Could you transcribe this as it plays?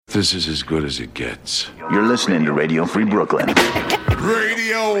This is as good as it gets. You're listening to Radio Free Brooklyn.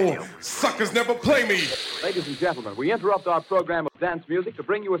 Radio suckers never play me. Ladies and gentlemen, we interrupt our program of dance music to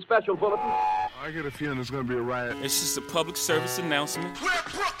bring you a special bulletin. I get a feeling there's going to be a riot. It's just a public service announcement. Where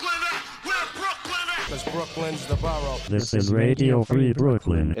Brooklyn at? Where Brooklyn at? Because Brooklyn's the borough. This is Radio Free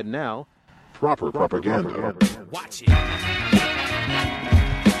Brooklyn. And now, proper propaganda. Watch it.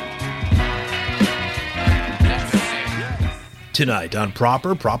 Tonight on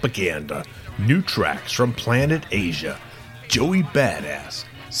Proper Propaganda, new tracks from Planet Asia, Joey Badass,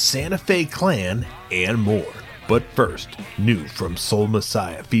 Santa Fe Clan, and more. But first, new from Soul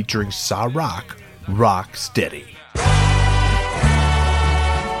Messiah featuring Sa-Rock, Rock Steady.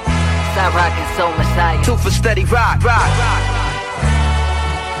 Sa-Rock and Soul Messiah. Two for steady rock, rock.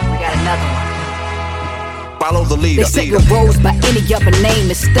 We got another one. Follow the leader. They say a rose by any other name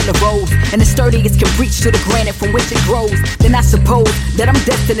is still a rose, and the sturdiest can reach to the granite from which it grows. Then I suppose that I'm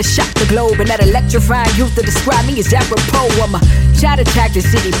destined to shock the globe, and that electrifying youth to describe me is apropos. I'm a child attack the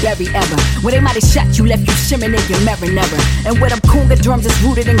city very ever, when they might have shot you, left you shimmering in your mirror never. And with them conga drums is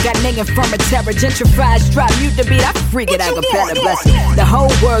rooted in Ghanaian from a terror. Gentrified, strive you to be that freak it I can better blessing. The whole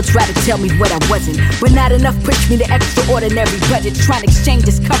world tried to tell me what I wasn't, but not enough push me to extraordinary budget. Trying to exchange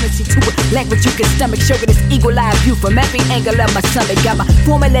this currency to a language you can stomach. Show this eagle-eye view from every angle of my stomach. Got my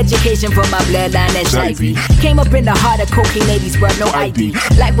formal education from my bloodline, that's Ivy. Came up in the heart of cocaine 80s, but no ID.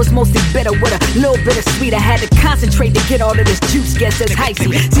 Life was mostly bitter with a little bit of sweet. I had to concentrate to get all of this juice, guess that's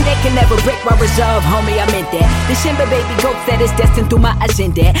icy. See, they can never break my resolve, homie, I meant that. The Shimba baby goats that is destined through my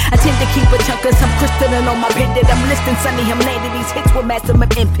agenda. I tend to keep a chunk of some crystalline on my pendant. I'm listing Sonny, I'm landing these hits with maximum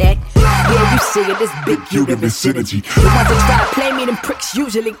impact. Yeah, you see it, this big you the vicinity. The ones that try to play me, them pricks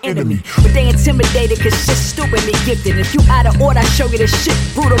usually enemy. But they intimidated cause shit's stupidly gifted. If you out of order, I show you this shit,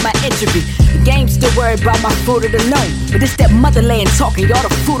 brutal my injury. The game's still worried about my fruit of the loan, but it's that motherland talking, y'all the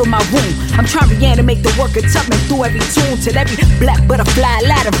fruit of my womb. I'm trying to reanimate the worker Tubman through every tune, till every black butterfly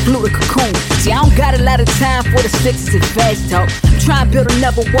light and flew the cocoon. See, I don't got a lot of time for the sixes and fast talk. I'm trying to build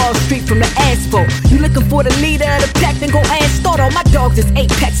another Wall Street from the asphalt. You looking for the leader of the pack, then go ask start. All my dogs is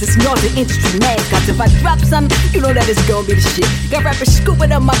Apex, it's northern industry mascots. If I drop something, you know that it's gonna be the shit. Got rappers scooping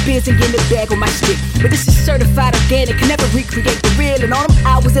up my beers and getting the bag on my stick. But this is certified organic, can never recreate the real. And all them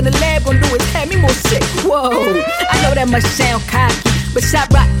hours in the lab gon' do is have me more sick. Whoa, I know that must sound cocky, but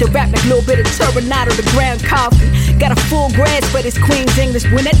Sa-Rock the rap like a little bit of turbinado, the ground coffee. Got a full grasp, but it's Queen's English.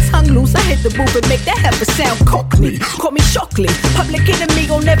 When that tongue loose, I hit the booth and make that heifer sound cockney. Call me Shockley, public enemy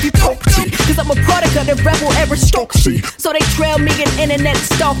on every property. Cause I'm a product of the rebel aristocracy. So they trail me and internet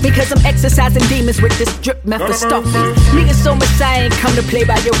stalk me, cause I'm exercising demons with this drip method stalking. Me and Soul Messiah ain't come to play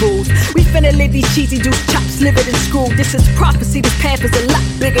by your rules. We finna live these cheesy juice chops, livid and screwed. This is prophecy, this path is a lot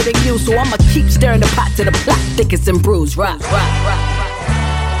bigger than you. So I'ma keep stirring the pot to the plot thickest and bruised. Rock, rock, rock.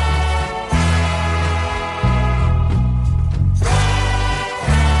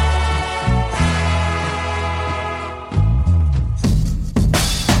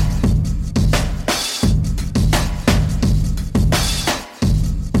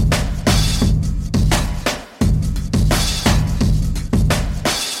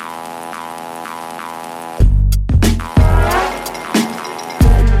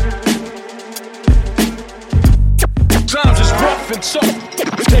 So,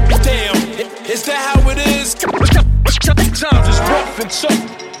 damn, is that how it is? Times is rough and so.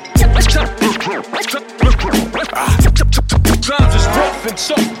 Times is rough and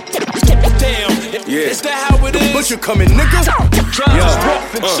so. Damn, is that how it is? The butcher coming, nigga. Times is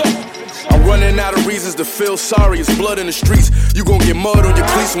rough and so. I'm running out of reasons to feel sorry. It's blood in the streets. You gon' get mud on your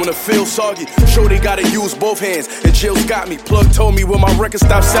cleats when it feels soggy. Sure they gotta use both hands, and Jill's got me. Plug told me when my record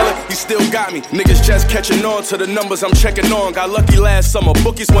stopped selling, he still got me. Niggas just catching on to the numbers I'm checking on. Got lucky last summer,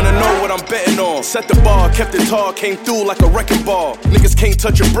 bookies wanna know what I'm betting on. Set the bar, kept it tall, came through like a wrecking ball. Niggas can't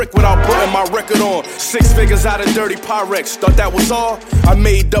touch a brick without putting my record on. 6 figures out of dirty Pyrex, thought that was all? I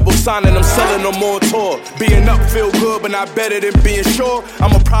made double sign and I'm selling them on tour. Being up feel good, but not better than being sure.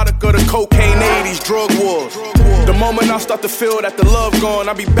 I'm a product of the cocaine 80s, drug wars. The moment I start to feel that the love gone,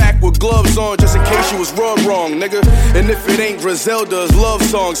 I'll be back with gloves on just in case you was rubbed wrong, nigga. And if it ain't Griselda's love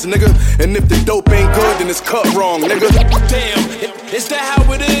songs, nigga. And if the dope ain't good, then it's cut wrong, nigga. Damn, is that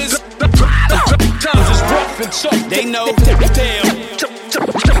how it is? Times is rough and so. They know. Damn.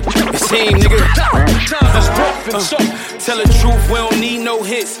 team, nigga. Tell the truth, we don't need no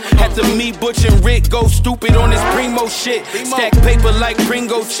hits. After me, Butch and Rick go stupid on this primo shit. Stack paper like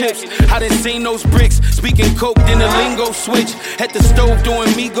Pringo chips. I done seen those bricks. Speaking coke, then the lingo switch. At the stove doing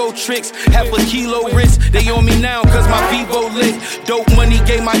Migo tricks. Half a kilo wrist. They on me now cause my Vivo lit. Dope money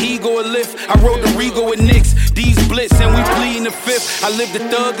gave my ego a lift. I rode the Rego with Knicks. These blitz and we pleading the fifth. I live the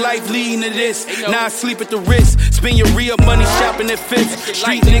thug life leading to this. Now I sleep at the Ritz. Spend your re-up money shopping at Fifth.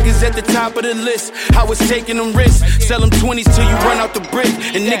 Street niggas at the top of the list. I was taking them risks. Sell them 20s till you run out the brick.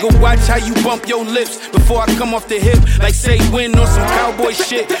 And nigga, watch how you bump your lips before I come off the hip. Like say win on some cowboy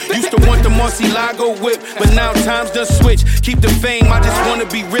shit. Used to want the Murcielago whip, but now times done switch. Keep the fame, I just wanna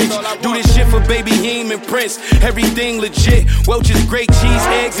be rich. Do this shit for Baby Heem and Prince. Everything legit. Welch's great cheese,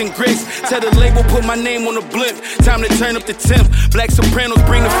 eggs, and grits. Tell the label, put my name on the blimp. Time to turn up the temp. Black Sopranos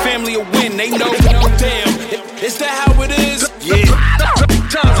bring the family a win. They know. Damn, is that how it is? Yeah.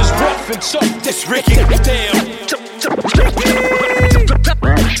 Times is rough and so. It's Ricky. Damn.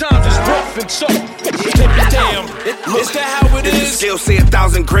 Times is rough and so. Damn, is that how it is? The scale say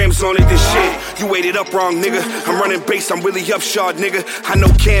 1,000 grams on it, this shit. You weighed it up wrong, nigga. I'm running base, I'm really upshot, nigga. I know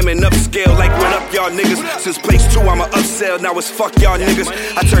Cam and upscale, like what up, y'all niggas. Since place 2, I'm a upsell, now it's fuck y'all niggas.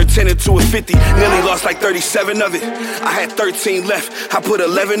 I turned 10 into a 50, nearly lost like 37 of it. I had 13 left, I put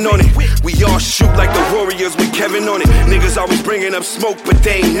 11 on it. We all shoot like the Warriors with Kevin on it. Niggas always bringing up smoke, but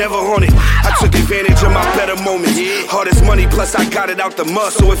they ain't never on it. I took advantage of my better moments. Hardest money, plus I got it out the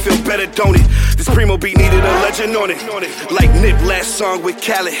mud, so it feel better, don't it? This Primo beat needed a legend on it. Like Nip last song with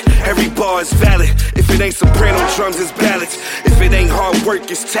Khaled. Every bar is valid. If it ain't soprano drums, it's ballads. If it ain't hard work,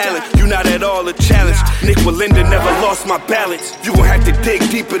 it's talent. You not at all a challenge. Nick Walinda never lost my balance. You gon' have to dig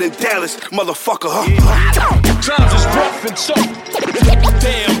deeper than Dallas, motherfucker, huh? Times is rough and so.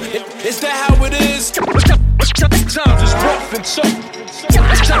 Damn, is that how it is? Times is rough and so.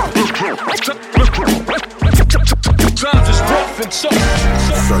 Times is rough and so.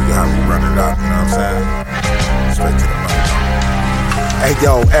 Show you how we run it up, you know what I'm saying? Straight to the money. Hey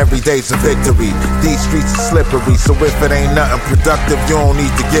yo, every day's a victory. These streets are slippery, so if it ain't nothing productive, you don't need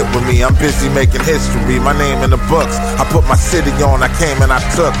to get with me. I'm busy making history, my name in the books. I put my city on, I came and I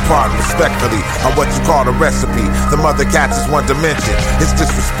took part respectfully on what you call the recipe. The mother cats is one dimension. It's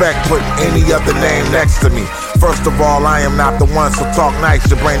disrespect putting any other name next to me. First of all, I am not the one, so talk nice.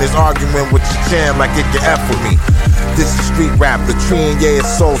 Your brain is arguing with your chin like it can F with me. This is street rap, the tree and yeah is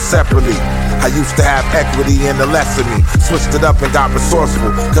sold separately. I used to have equity in the less of me. Switched it up and got resourceful,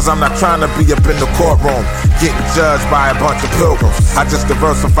 cause I'm not trying to be up in the courtroom getting judged by a bunch of pilgrims. I just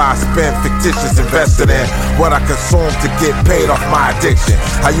diversify, spend fictitious, invested in what I consume to get paid off my addiction.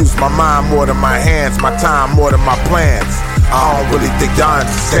 I use my mind more than my hands, my time more than my plans. I don't really think y'all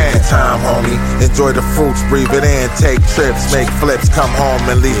understand time, homie. Enjoy the fruits, breathe it in, take trips, make flips, come home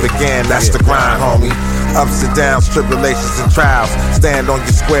and leave again. That's the grind, homie. Ups and downs, tribulations and trials. Stand on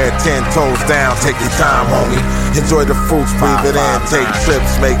your square, 10 toes down, take your time, homie. Enjoy the fruits, breathe it in, take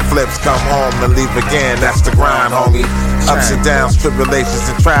trips, make flips, come home and leave again. That's the grind, homie. Ups and downs,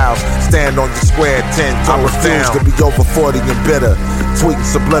 tribulations and trials. Stand on your square, 10 toes down. I refuse to be over 40 and bitter. Tweeting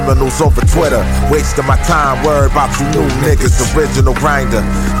subliminals over Twitter. Wasting my time, worried about you new niggas. Original grinder,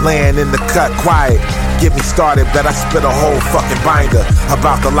 laying in the cut quiet. Get me started, bet I spit a whole fucking binder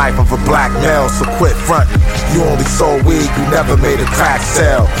about the life of a black male, so quit frontin'. You only sold weed, you never made a crack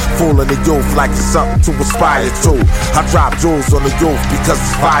sale. Fooling the youth like it's something to aspire to. I drop jewels on the youth because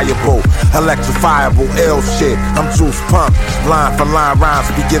it's viable. Electrifiable, ill shit, I'm juice pumped. Line for line rhymes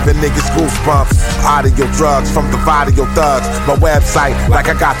be giving niggas goosebumps. Audio drugs from the Vadio thugs. My website, like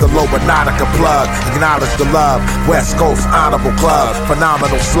I got the Lobonatica plug. Acknowledge the love, West Coast Honorable Club.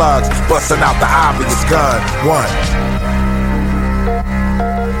 Phenomenal slugs, busting out the obvious gun. One.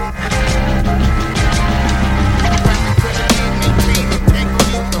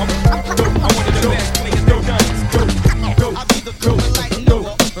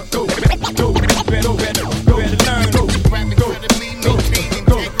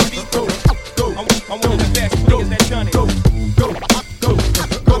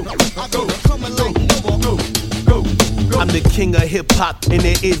 King of hip-hop, and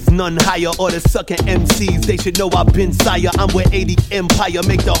there is none higher. Or the sucking MCs, they should know I've been sire. I'm with 80 Empire,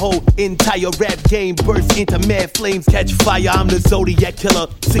 make the whole entire rap game burst into mad flames, catch fire. I'm the Zodiac killer,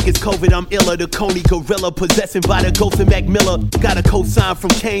 sick as COVID, I'm iller. The Coney gorilla, possessing by the ghost of Mac Miller. Got a cosign from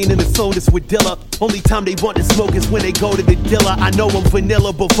Kane and the slowness with Dilla. Only time they want to smoke is when they go to the dealer. I know I'm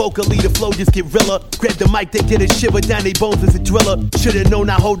vanilla, but vocally the flow just get realer. Grab the mic, they get a shiver down they bones as a driller. Should've known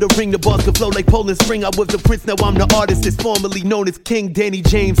I hold the ring, the bars could flow like Poland Spring. I was the prince, now I'm the artist that's formerly known as King. King Danny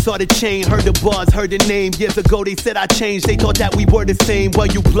James saw the chain, heard the bars, heard the name. Years ago they said I changed, they thought that we were the same. Well,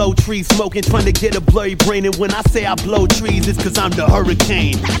 you blow trees, smoking, trying to get a blurry brain. And when I say I blow trees, it's cause I'm the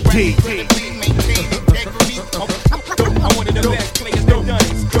hurricane. D. I'm one of the best players, no done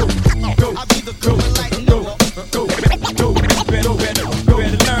it. I'll be the go like no. Better learn.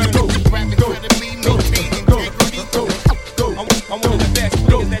 I'm one of the best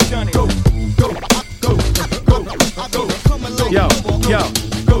players that done it. Yo,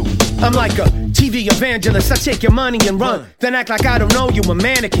 I'm like a TV evangelist. I take your money and run, then act like I don't know you. A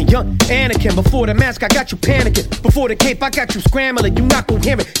mannequin, young Anakin. Before the mask, I got you panicking. Before the cape, I got you scrambling. You not gon'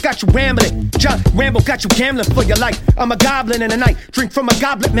 hear it, got you rambling. John Rambo got you gambling for your life. I'm a goblin in the night, drink from a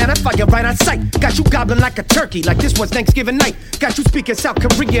goblet, man. I fire right on sight. Got you gobbling like a turkey, like this was Thanksgiving night. Got you speaking South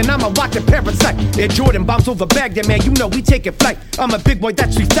Korean, I'm a walking parasite. Air Jordan bombs over Baghdad, man. You know we taking flight. I'm a big boy,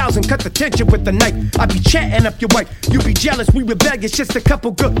 that's 3,000. Cut the tension with the knife. I be chatting up your wife. You be jealous, we rebellious. Just a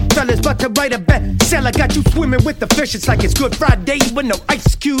couple good fellas, but to write a bestseller. Got you swimming with the fish. It's like it's Good Friday with no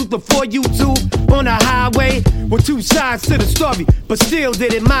ice cubes before YouTube on a highway with two sides to the story, but still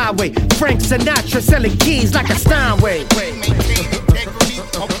did it my way. Frank Sinatra selling keys like a Steinway.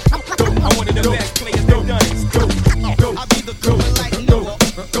 I'm one of the best players, no done it. I'll be the go like no.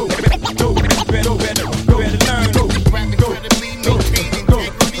 Better learn.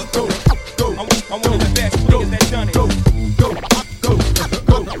 I'm one of the best players that done it.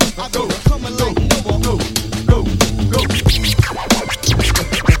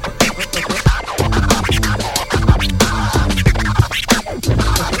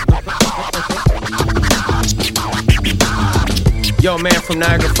 Yo, man, from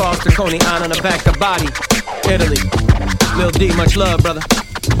Niagara Falls to Coney Island, the back to body, Italy. Lil D, much love, brother.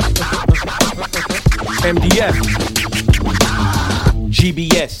 MDF,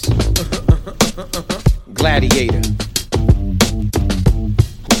 GBS, Gladiator,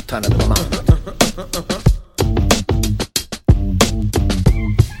 Ton of the Mount.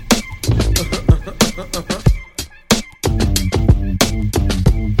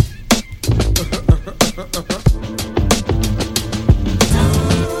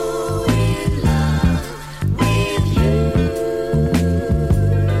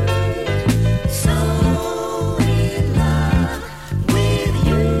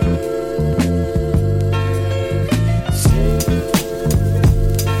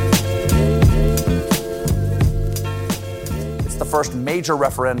 First major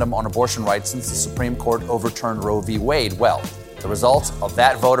referendum on abortion rights since the Supreme Court overturned Roe v. Wade. Well, the results of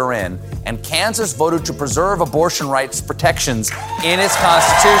that vote are in, and Kansas voted to preserve abortion rights protections in its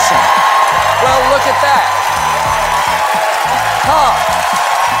constitution. Well, look at that. Huh.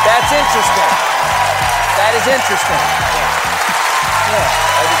 That's interesting. That is interesting. Yeah,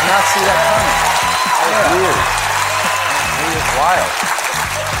 I did not see that coming. That was weird. It was wild.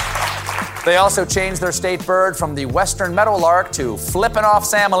 They also changed their state bird from the western meadowlark to flippin' off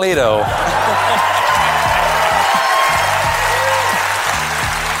Sam Alito.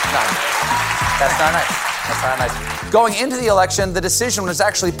 That's not nice. That's not nice. Going into the election, the decision was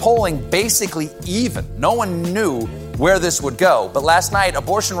actually polling basically even. No one knew where this would go. But last night,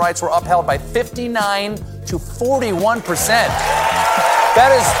 abortion rights were upheld by 59 to 41%.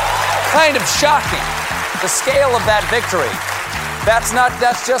 That is kind of shocking. The scale of that victory. That's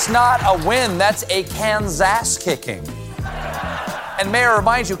just not a win. That's a Kansas kicking. And may I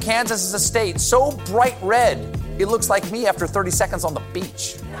remind you, Kansas is a state so bright red, it looks like me after 30 seconds on the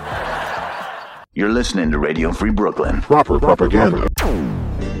beach. You're listening to Radio Free Brooklyn. Proper propaganda.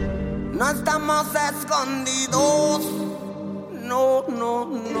 No estamos escondidos. No, no,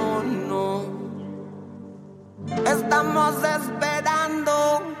 no, no. Estamos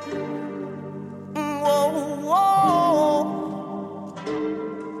esperando. Whoa, whoa.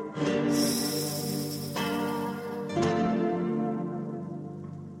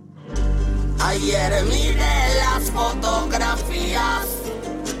 Ayer miré las fotografías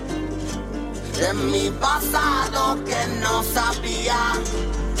de mi pasado que no sabía.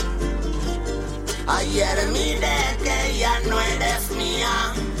 Ayer miré que ya no eres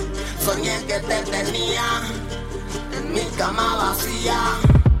mía. Soñé que te tenía en mi cama vacía.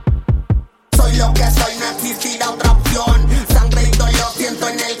 Soy lo que soy, no existirá otra opción. Sangre y dolor siento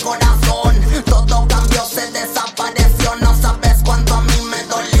en el corazón. Todo cambió, se desapareció. No sabes cuánto a mí me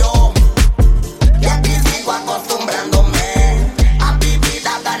dolió. Y aquí sigo acostumbrándome a vivir,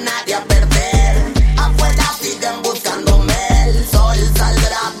 a ganar y a perder. Afuera siguen buscándome. El sol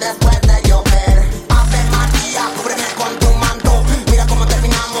saldrá después de llover. Ave María, cúbreme con tu manto. Mira cómo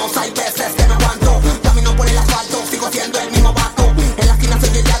terminamos, hay veces que no aguanto. Camino por el asfalto, sigo siendo el mismo vato. En la esquina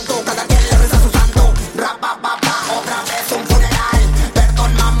soy el llanto, cada quien le reza a su santo. Rapa, papá, otra vez un funeral.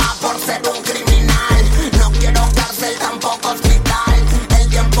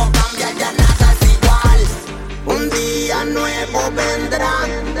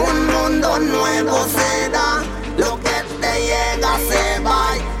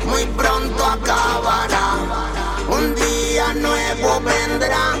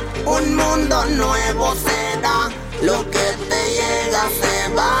 mundo nuevo será. Lo que te llega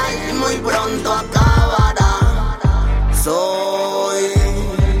se va y muy pronto acabará. Soy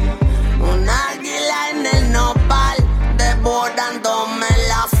un águila en el nopal, devorándome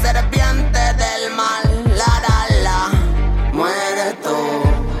la serpiente del mal. La, muere tú.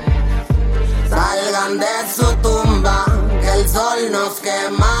 Salgan de su tumba, que el sol nos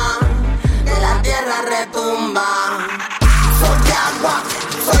quema, que la tierra retumba. Soy agua,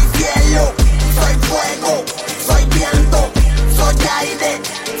 soy cielo, soy fuego, soy viento, soy aire,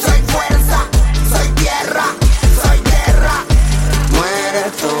 soy fuerza, soy tierra, soy guerra. Muere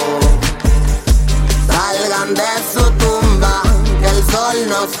tú. Salgan de su tumba, que el sol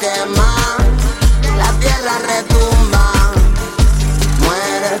nos quema, la tierra retumba.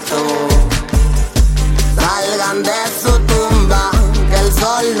 Muere tú. Salgan de su tumba, que el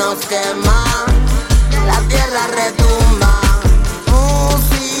sol nos quema, la tierra retumba.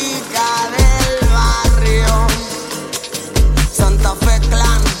 Música del barrio, Santa Fe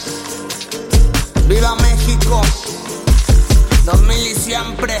Clan, viva México, 2000 y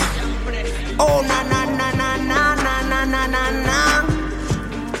siempre. Oh, na na na na na na na na na na.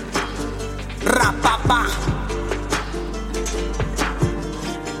 Rapapa.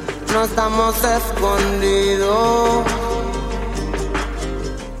 No estamos escondidos.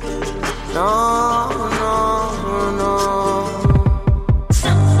 No, no, no.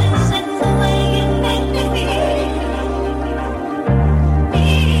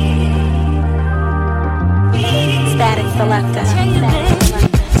 Static Selector.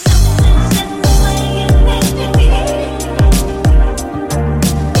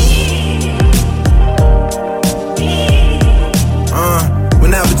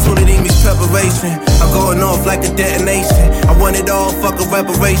 When opportunity meets preparation, I'm going off like a detonation. I want it all, fuck a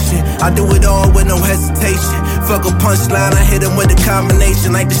reparation. I do it all with no hesitation. Fuck a punchline, I hit him with a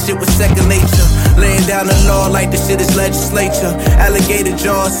combination like the shit was second nature. Laying down the law like the shit is legislature. Alligator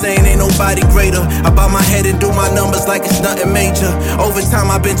jaws saying ain't nobody greater. I bow my head and do my numbers like it's nothing major. Over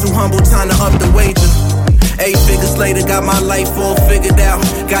time I've been too humble, time to up the wager. 8 figures later, got my life all figured out.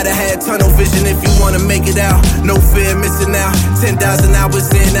 Gotta have tunnel vision if you wanna make it out. No fear missing out. 10,000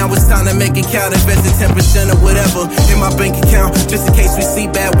 hours in, now it's time to make it count. Invested 10% or whatever in my bank account, just in case we see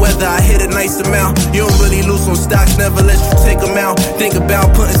bad weather. I hit a nice amount. You don't really lose on stocks, never let you take them out. Think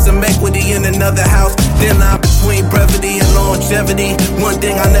about putting some equity in another house. Thin line between brevity and longevity. One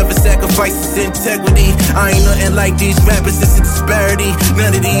thing I never sacrifice is integrity. I ain't nothing like these rappers, it's a disparity.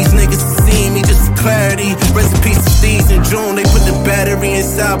 None of these niggas see me just for clarity. Rest in peace to Steez and June, they put the battery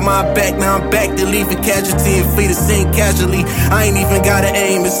inside my back. Now I'm back to leave a casualty and flee the scene casually. I ain't even gotta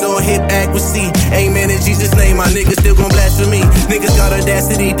aim, it's all hip accuracy. Amen in Jesus' name, my niggas still gon' blaspheme. Niggas got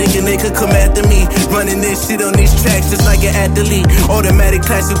audacity, thinking they could come after me. Running this shit on these tracks just like an athlete. Automatic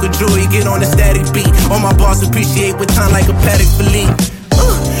classical joy, get on the static beat. All my bars appreciate with time like a Patek Philippe.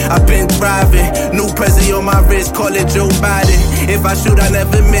 I've been thriving, new Prezi on my wrist, call it Joe Biden. If I shoot, I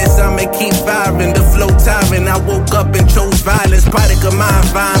never miss, I'ma keep firing. The flow tiring, I woke up and chose violence. Product of my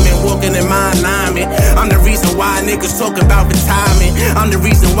environment, walking in my alignment. I'm the reason why niggas talk about retirement. I'm the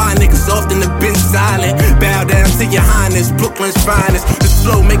reason why niggas often have been silent. Bow down to your highness, Brooklyn's finest. This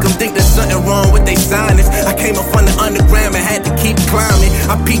flow make them think there's something wrong with they signings. I came up from the underground and had to keep climbing.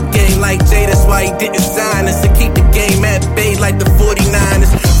 I peep game like Jay, that's why he didn't sign us. To keep the game at bay like the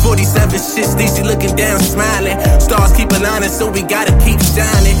 49ers. 47 shit, Steezy looking down, smiling. Stars keep aligning, so we gotta keep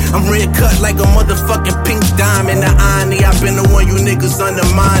shining. I'm red cut like a motherfucking pink diamond. The irony, I've been the one you niggas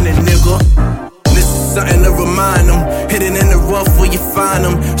undermining, nigga. This is something to remind them. Hidden in the rough where you find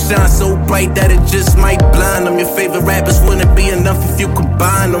them. Shine so bright that it just might blind them. Your favorite rappers wouldn't be enough if you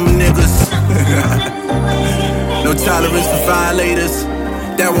combine them, niggas. No tolerance for violators.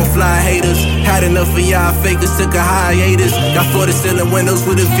 That won't fly haters. Had enough of y'all fakers, took a hiatus. Got 40 ceiling windows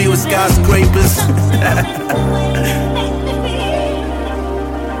with a view of skyscrapers.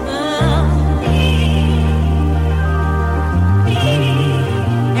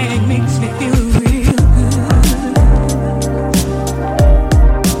 And it makes me feel real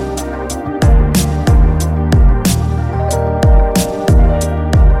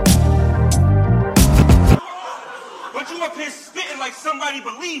But you up here spitting like somebody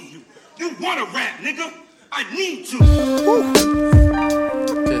believe you. You wanna rap, nigga? I need to.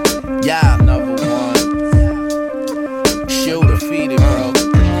 Yeah, number one. Show defeated, bro.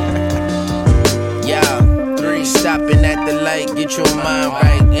 Yeah, 3 stopping at the light, get your mind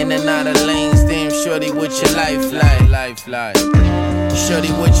right. In and out of lanes, damn shorty, what your life like?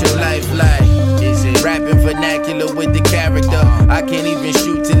 Shorty, what your life like? Is it rapping vernacular with the character? I can't even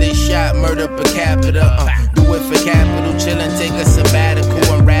shoot till they shot, murder per capita. Do it for capital, chillin', take a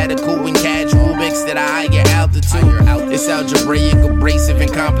sabbatical. I'm radical and algebraic, abrasive,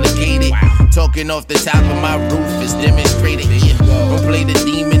 and complicated. Talking off the top of my roof is demonstrated. Don't play the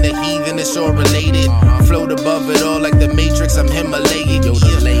demon, the heathen, it's all related. Float above it all like the Matrix, I'm Himalayan.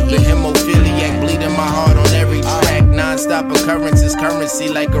 The hemophiliac bleeding my heart on every track. Non-stop occurrences, currency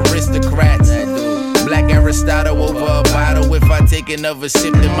like aristocrats. Black Aristotle over a bottle. If I take another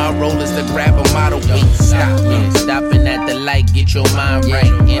sip, then my role is to grab a model. Wait, stop. Stopping at the light, get your mind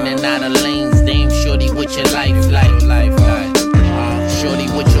right. In and out of lanes, damn shorty, with your life. Shorty,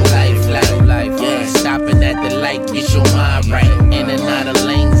 with your life. Yeah, stopping at the light, get your mind right. In and out of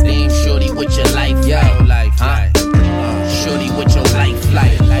lanes, damn shorty, with your life. Shorty, with your life.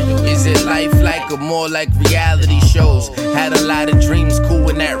 Is it life-like or more like reality shows? Had a lot of dreams, cool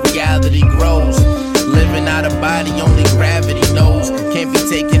when that reality grows. Living out of body, only gravity knows. Can't be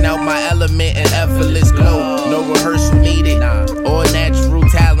taking out my element and effortless glow. No rehearsal needed, or natural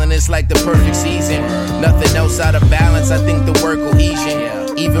talent. It's like the perfect season. Nothing else out of balance, I think the word cohesion.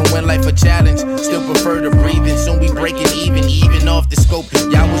 Even when life a challenge, still prefer to breathe in. Soon we breaking even off the scope.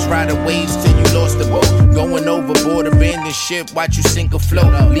 Y'all was riding waves till you lost the boat. Going overboard, abandon ship, watch you sink or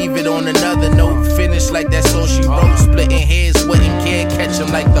float. Leave it on another note, finish like that's all she wrote. Splitting hairs, wouldn't care, catch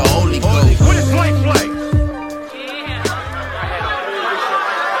him like the Holy Ghost. What is life like?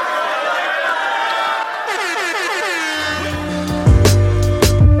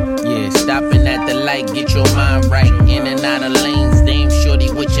 Yeah, stopping at the light, get your mind right. In and out of lanes, damn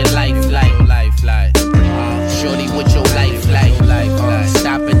shorty, with your life. Shorty, with your life.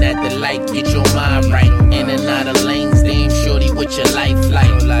 Stopping at the light, get your mind right. In and out of lanes, damn shorty, with your life.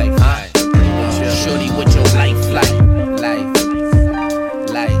 Shorty, with your life.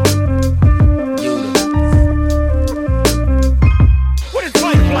 What is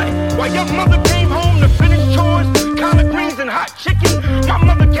life like? While your mother came home to finish chores, collard greens and hot chicken, my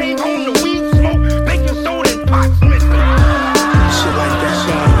mother came home to weed smoke, baking soda and pots missing. Shit like that.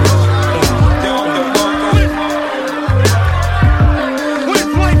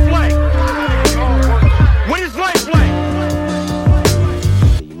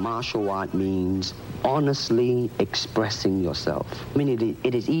 Martial art means honestly expressing yourself. I mean,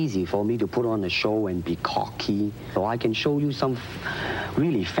 it is easy for me to put on a show and be cocky, so I can show you some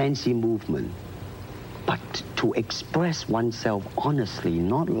really fancy movement. But to express oneself honestly,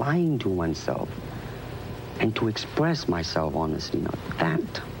 not lying to oneself, and to express myself honestly, now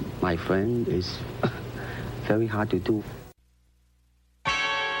that, my friend, is very hard to do.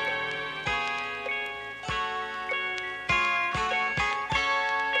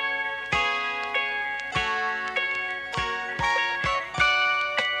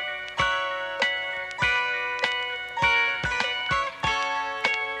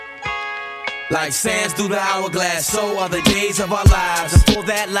 Like sands through the hourglass, so are the days of our lives. And for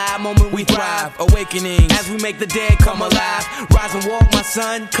that live moment we thrive, awakening as we make the dead come alive. Rise and walk, my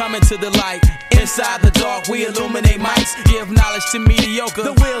son, coming to the light. Inside the dark, we illuminate mics. Give knowledge to mediocre,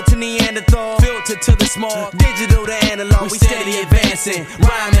 the will to Neanderthal, filter to the small, digital to analog. We steady advancing,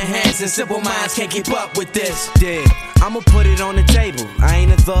 rhyme enhancing. Simple minds can't keep up with this. Yeah, I'ma put it on the table. I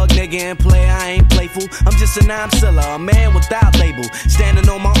ain't a thug nigga and player, I ain't playful. I'm just a non-seller, a man without label. Standing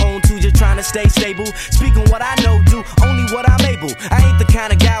on my own too, just trying to stay stable. Speaking what I know, do only what I'm able. I ain't the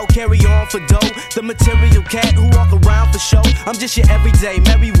kind of guy who carry on for dough. The material cat who walk around for show. I'm just your everyday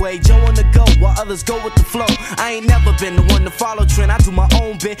merry way, Joe on the go, while others go with the flow. I ain't never been the one to follow trend. I do my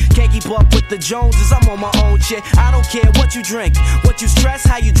own bit. Can't keep up with the Joneses. I'm on my own shit. I don't care what you drink, what you stress,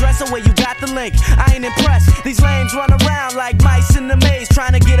 how you dress, or where you got the link. I ain't impressed. These lames run around like mice in the maze,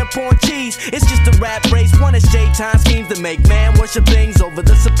 trying to get up on cheese. It's just a rap race. One is J-time schemes to make man worship things over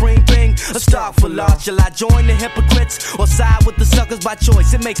the supreme thing. A stock for loss. Shall I join the hypocrites or side with the suckers by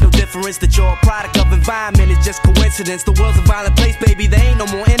choice? It makes no difference that you're a product of environment. It's just coincidence. The world's a violent place, baby. There ain't no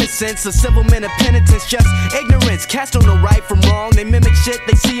more innocence or civil men of penitence. Just ignorance. Cats don't know right from wrong. They mimic shit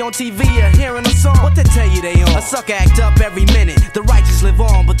they see on TV or hearing a song. What they tell you they on? A sucker act up every minute. The righteous live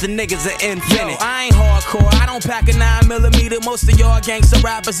on, but the niggas are infinite. Yo, I ain't hardcore. I don't pack a 9mm. Most of y'all gangsta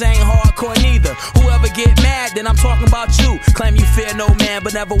rappers ain't hardcore neither. Whoever get mad, then I'm talking about you. Claim you fear no man,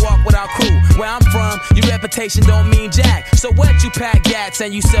 but never walk without crew. Where I'm from, your reputation don't mean jack. So what, you pack gats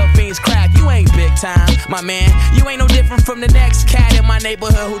and you sell fiends crack? You ain't big time, my man. You ain't no different from the next cat in my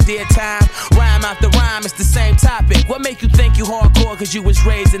neighborhood who did time. Rhyme after rhyme, it's the same topic. What make you think you hardcore cause you was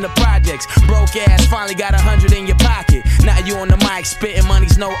raised in the projects? Broke ass class, finally got 100 in your pocket. Now you on the mic, spitting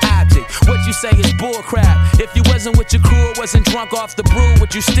money's no object. What you say is bull crap. If you wasn't with your crew or wasn't drunk off the brew,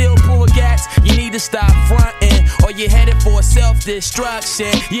 would you still pull gas? You need to stop fronting, or you're headed for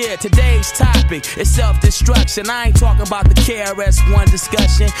self-destruction. Yeah, today's topic is self-destruction. I ain't talking about the KRS-One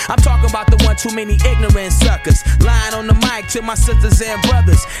discussion. I'm talking about the one too many ignorant suckers lying on the mic to my sisters and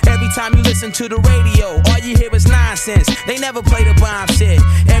brothers. Every time you listen to the radio, all you hear is nonsense. They never play the bomb shit.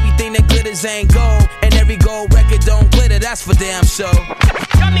 Everything that glitters ain't gold, and every gold record don't glitter, that's for damn sure.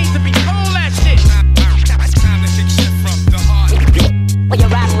 Y'all need to be told that shit. Time to kick shit from the heart. Well, you're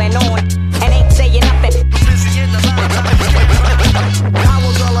rattling on and ain't saying nothing. I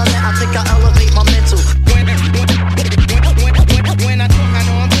was all on that, I think I elevate my mental. When I talk, I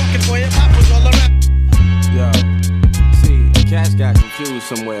know I'm talking for hip hop was all around. Yo, see, cats got confused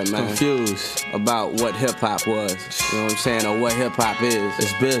somewhere, man. Confused about what hip hop was. You know what I'm saying? Or what hip hop is.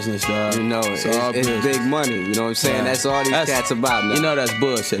 It's business, dog. You know, it's big money. You know what I'm saying? Yeah. That's all these cats about now. You know that's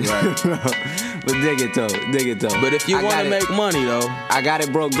bullshit, right? But dig it though. But if you want to make money, though, I got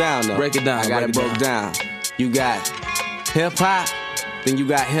it broke down, though. Break it down. I got it broke down. You got hip hop, then you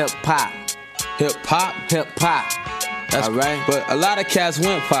got hip hop. Hip hop? Hip hop. That's all right. But a lot of cats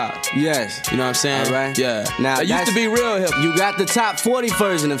went pop. Yes. You know what I'm saying? All right. Yeah. Now, it used to be real hip. You got the top 40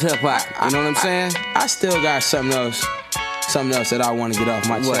 version of hip hop. You know what I'm saying? I still got something else that I want to get off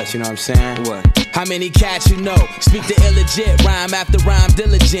my chest. You know what I'm saying? What? How many cats you know speak the illegit, rhyme after rhyme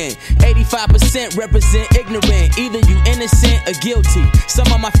diligent? 85% represent ignorant, either you innocent or guilty.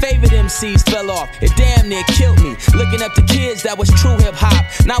 Some of my favorite MCs fell off, it damn near killed me. Looking up to kids that was true hip hop.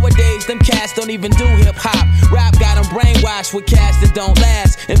 Nowadays them cats don't even do hip hop. Rap got them brainwashed with cats that don't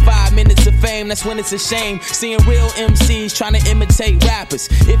last. In 5 minutes of fame, that's when it's a shame seeing real MCs trying to imitate rappers.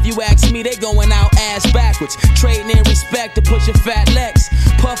 If you ask me, they going out ass backwards, trading in respect to push your fat legs.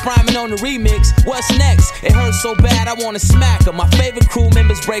 Puff rhyming on the remix. What's next? It hurts so bad I wanna smack 'em. My favorite crew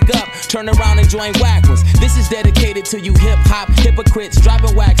members break up, turn around and join whack ones. This is dedicated to you hip-hop hypocrites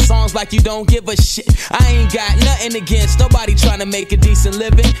dropping whack songs like you don't give a shit. I ain't got nothing against nobody trying to make a decent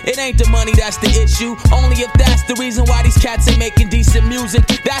living. It ain't the money that's the issue. Only if that's the reason why these cats ain't making decent music.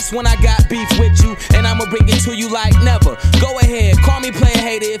 That's when I got beef with you, and I'ma bring it to you like never. Go ahead, call me player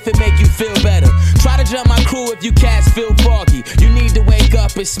hater if it make you feel better. Try to jump my crew if you cats feel froggy. You need to wake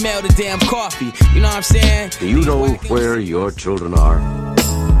up and smell the damn coffee. You know what I'm saying? Do you know where your children are?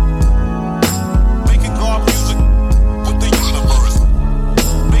 Making God music with the universe.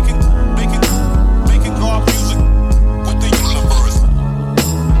 Making God music with the universe.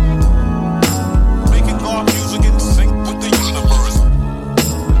 Making God music in sync with the universe.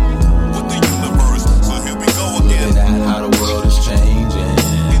 With the universe. So here we go again. Look at how the world is changing.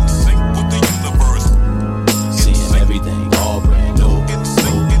 In sync with the universe. Seeing everything all brand new. In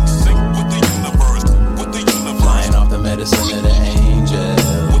sync with the universe. With the universe. Flying off the medicine of the angels.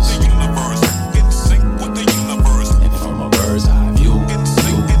 With the universe. In sync with the universe. And from a bird's eye view. In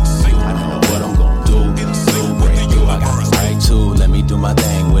sync. I don't know what I'm gonna do. In sync with the universe. I got the right to. Let me do my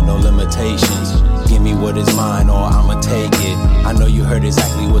thing with no limitations. Give me what is mine or I'ma take it. I know you heard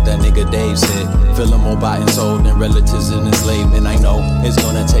exactly what that nigga Dave said. Feeling more bought and sold than relatives and enslaved. And I know it's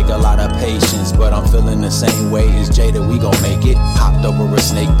gonna take a lot of patience, but I'm feeling the same way as Jada. We gon' make it. Hopped over a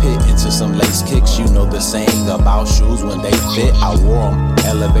snake pit into some lace kicks. You know the saying about shoes when they fit. I wore them.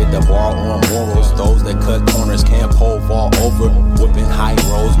 Elevate the bar on morals. Those that cut corners can't pole fall over. Whipping high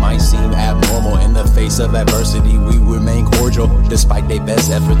roads might seem abnormal. In the face of adversity, we remain cordial. Despite their best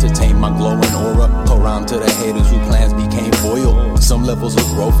effort to tame my glowing aura. Go round to the haters whose plans became foil. Some levels of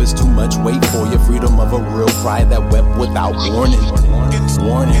growth is too much weight for your freedom of a real pride that wept without warning.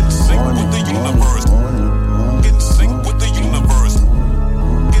 Warning, in sync with the universe. In sync with the universe.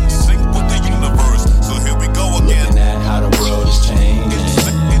 In sync with the universe. So here we go again. Looking at how the world is changing.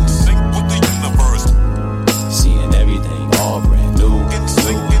 In sync with the universe. Seeing everything all brand new. In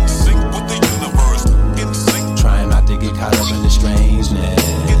sync with the universe. In sync. Trying not to get caught up in the strangeness.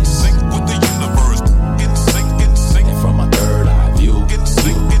 In sync with the universe. In sync. And from my third eye view. In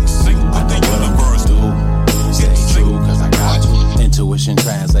sync with the universe. Stay true, cause I got to. Intuition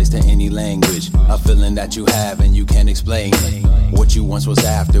translates to any language. A feeling that you have and you can't explain it. What you once was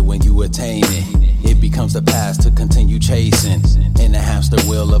after when you attain it. It becomes the past to continue chasing. In the hamster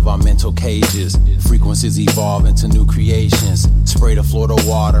wheel of our mental cages. Frequencies evolve into new creations. Spray the floor to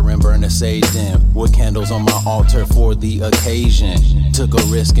water and burn the sage then. With candles on my altar for the occasion. Took a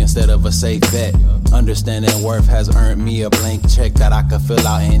risk instead of a safe bet. Understanding worth has earned me a blank check that I could fill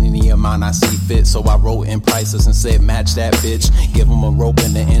out in any amount I see fit. So I wrote in prices and said match that bitch. Give them a rope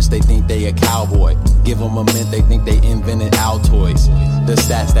and an inch, they think they a cowboy. Give them a mint, they think they invented Altoids. The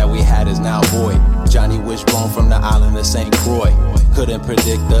stats that we had is now void. Johnny Wishbone from the island of St. Croix. Couldn't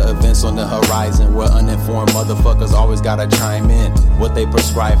predict the events on the horizon, where uninformed motherfuckers always gotta chime in. What they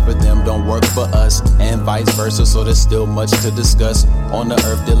prescribe for them don't work for us, and vice versa, so there's still much to discuss. On the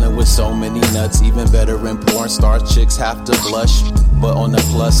earth dealing with so many nuts, even veteran porn star chicks have to blush. But on the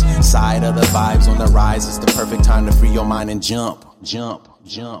plus side of the vibes on the rise, it's the perfect time to free your mind and jump.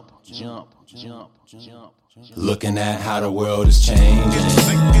 Looking at how the world is changing,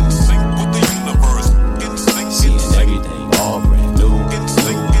 seeing everything all brand new.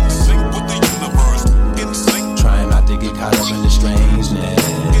 Trying not to get caught up in the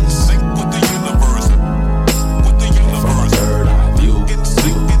strangeness. And from a third eye view,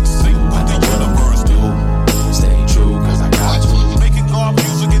 I know what I'm gonna do. Stay true, cause I got to. Making our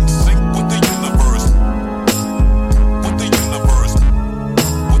music in sync with the universe. With the universe.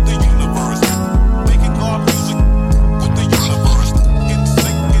 With the universe. Making our music with the universe. In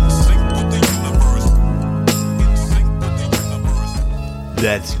sync with the universe. In sync with the universe.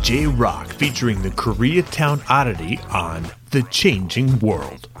 That's J-Rock featuring the Koreatown Oddity on The Changing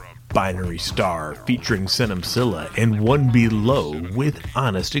World. Binary Star featuring Senum Silla and One Below with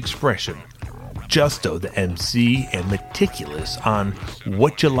Honest Expression. Justo the MC and Meticulous on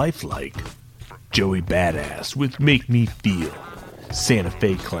What Your Life Like. Joey Badass with Make Me Feel. Santa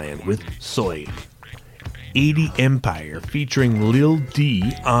Fe Clan with Soy. 80 Empire featuring Lil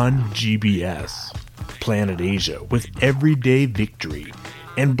D on GBS. Planet Asia with Everyday Victory.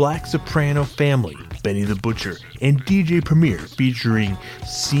 And Black Soprano Family, Benny the Butcher, and DJ Premier featuring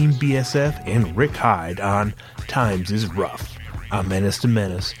Seam BSF and Rick Hyde on Times is Rough. I'm Menace to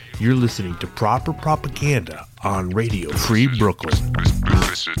Menace. You're listening to Proper Propaganda on Radio Free Brooklyn.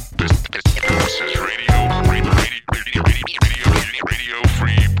 This is Radio Free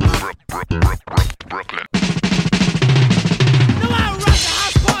Brooklyn.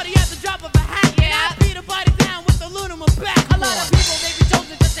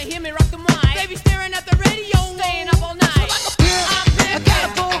 Hear me rock the mic. They be staring at the radio, staying up all night. So I'm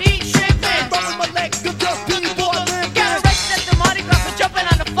pimpin', eat shrimpin', rubbing my legs, good girls, people living. Got a race at the Mardi Gras for jumping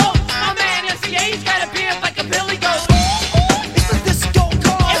on the float. My man MCA's got a beard like a Billy Goat. It's a disco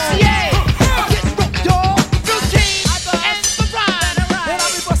call. MCA, get rocked, y'all. Routine, S for rhyme. And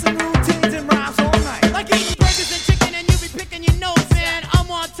I'll be busting routines and rhymes all night. Like eating burgers and chicken, and you be picking your nose. And I'm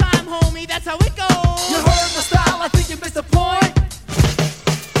on time, homie. That's how it goes. You heard my style, I think you missed the point.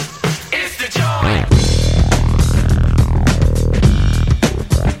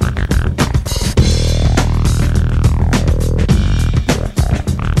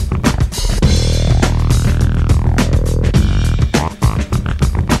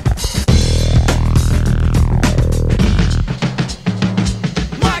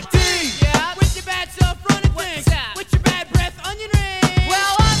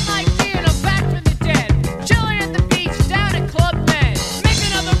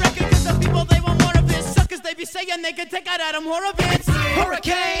 They can take out Adam Horovitz.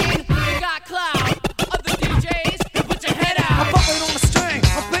 Hurricane, you got cloud. Other DJs, you put your head out. I'm bumping on the string,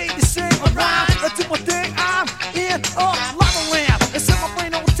 I'm paid to sing a rhyme. I do my thing, I'm in a lava lamp. It's in my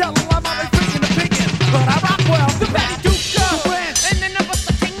brain, don't tell them I'm not freaking opinion. But I rock well, the Betty Duke go. The Prince, and then I'm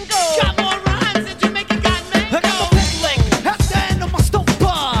the Kingo. Got more rhymes than Jamaica got mango. I got the pit lick, at the end of my stove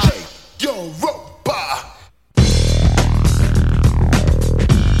bar. Hey, yo, rope bar.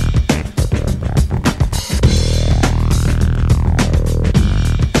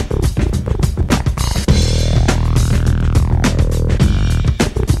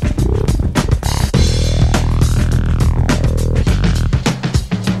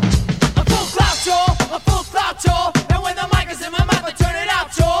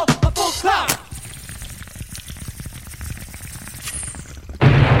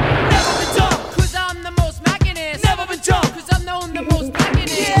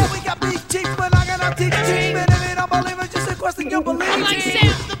 I'm like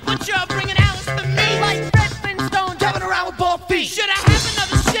Sam the Butcher, bringing Alice to me. Like Red Flintstone, driving around with bald feet. Should I have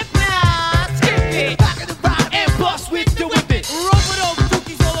another ship now? Skip it, back of the ride, and bust with the whip it. Roll with those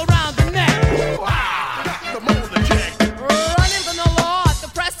dookies all around the neck. Running from the law, the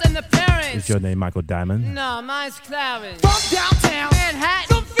press and the parents. Is your name Michael Diamond? No, mine's Clarence. From downtown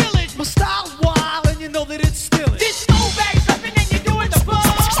Manhattan, the village. My style's wild, and you know that it's still it. Disco bags jumping and you're doing the ball.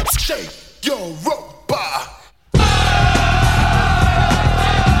 Shake your robot.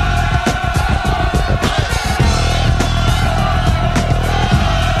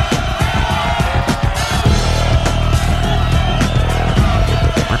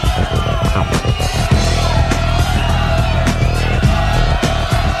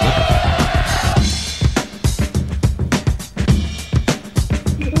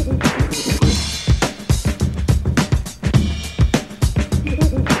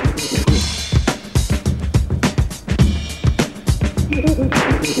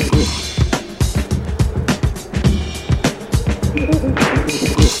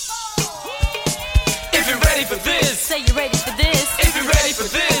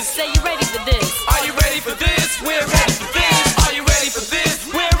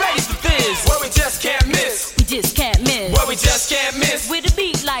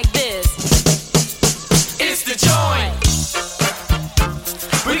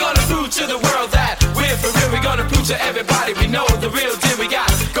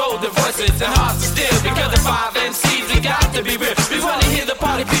 and hearts are still. Because the 5 MCs, we got to be real. We wanna hear the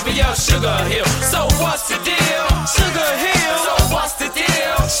party people yell Sugar Hill. So what's the deal? Sugar Hill. So what's the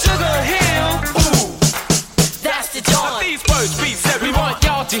deal? Sugar Hill. Ooh, That's the joint. these first beats that we want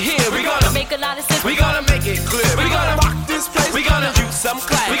y'all to hear. We gonna Make a lot of sense. we gonna make it clear. We gonna rock this place. We gonna do some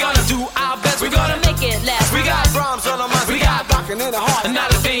class. We gonna do our best. We gonna make it last. We got Rhymes on our minds, we got rockin' in the heart. And now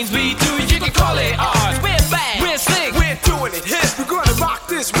the things we do, you can call it art. We're back. We're slick. we're doing it hip. We're gonna rock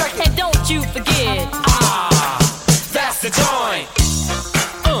this record. And don't you forget. That's the joint.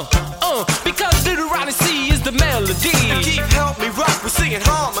 Because Little Ronnie C is the melody. And Keith help me rock, we're singing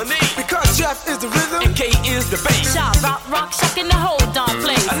harmony. Because Jeff is the rhythm and K is the bass. Shot, rock, shocking the whole darn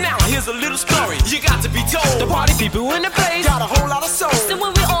place. And now here's a little story you got to be told. The party people in the place got a whole lot of soul. So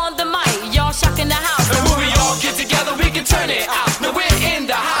when we're on the mic, y'all shocking the house. And when we all get together, we can turn it out. Now we're in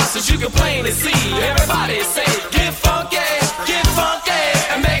the house, as you can plainly see. Everybody say, get funky,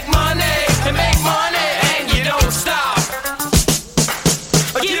 and make money, and you don't stop.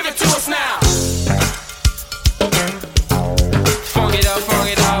 Give it to us now. Funk it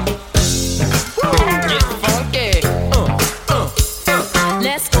up. Get funky.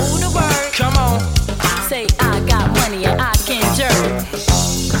 Let's go to work. Come on. Say I got money and I can jerk.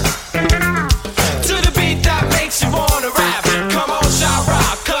 To the beat that makes you wanna rap. Come on, shout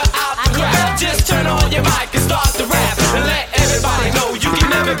rock, cut out the crap. Just turn on your mic and start the rap. And let everybody know you can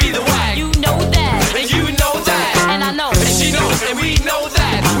never be the whack. You know that. And you know that. And I know. And she knows, and we know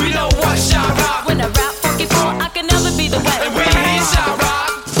that. We know what shout rock. When I rap funky for, I can never be the whack. And we hear shout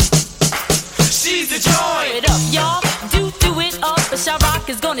rock. She's the joint. It up, y'all. Do it up. But Shot Rock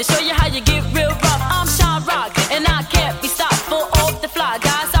is gonna show you how you get real rough. I'm Shot Rock, and I can't be stopped. Full off the fly,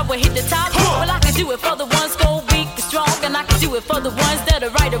 guys. I will hit the top. Well, I can do it for the ones go weak and strong, and I can do it for the ones that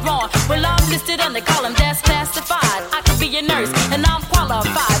are right or wrong. Well, I'm listed on the column that's classified. I could be a nurse, and I'm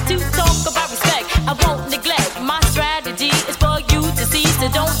qualified to talk about respect. I won't neglect. My strategy is for you to see, so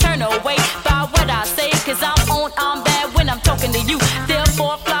don't turn away by what I say, cause I'm bad when I'm talking to you.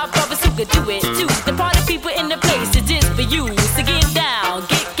 Therefore, fly brothers who could do it too. The party people in the place is just for you. So get down,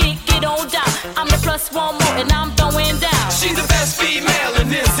 get on down. I'm the plus one more, and I'm throwing down. She's the best female in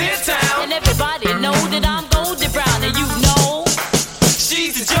this here town. And everybody know that I'm golden brown, and you know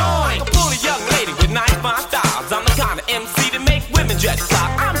she's the joint. A bully young lady with nice fine styles. I'm the kind of MC to make women dress fly.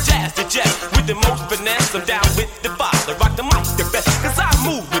 I'm Jazz the Jet with the most finesse. I'm down with the father, rock the mic the best. Cause I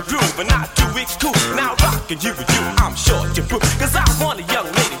move the groove and I do it cool. Now rockin' you with you, I'm sure to prove. Cause I want a young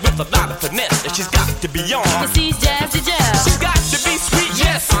lady with a lot of finesse. And she's got to be on. cause he's Jazz the Jet. She's got to be sweet,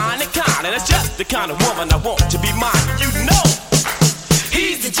 yes, fine and kind. And that's just the kind of woman I want to be mine. You know,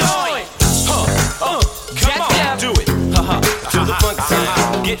 he's the joint. Come on, do it. To the funk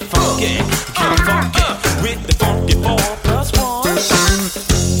side, get funky, with the funky 4+1.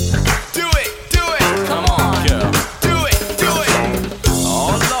 Do it. Come on, girl. Do it.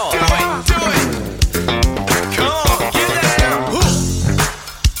 Oh Lord, do it. Come on, get down.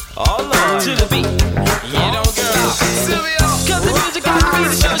 Oh Lord, to the beat. You don't stop, Silvio. Cause the music got to be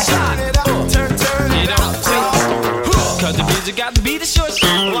the short shot. Turn it up, cause the music got to be the short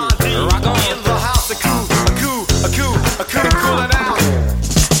shot. Rock on in the house, a cool it out.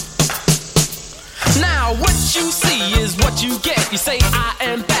 Now what you see is what you get. You say I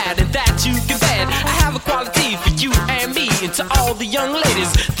am bad and that you can bad. I have a quality for you and me, and to all the young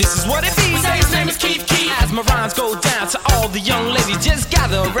ladies, this is what it be. Say his name is Keith. As my rhymes go down to all the young ladies, just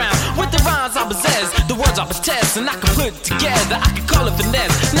gather around. With the rhymes I possess, the words I possess, and I can put it together, I can call it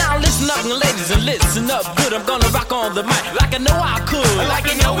finesse. Now listen up, ladies, and listen up good. I'm gonna rock on the mic like I know I could, like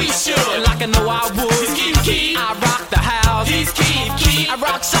I know we should, and like I know I would. He's Keith. I rock the house. He's Keith. I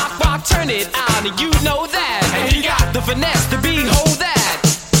rock, shock, rock, turn it out, and you know that. And he got the finesse to behold that.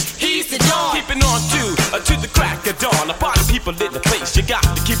 He's the dawn. Keeping on to the crack of dawn. The party people in the place, you got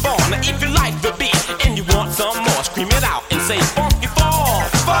to keep on. Now if you like the beat and you want some more, scream it out and say funky fall.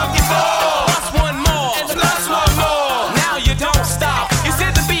 Funky fall. Plus one more. And plus one more. Now you don't stop. You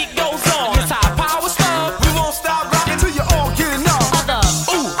said the beat goes on. It's high power stuff. We won't stop rocking till you all get enough.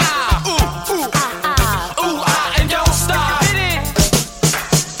 Ooh, ah, ooh, ooh, ah, and don't stop. Hit it.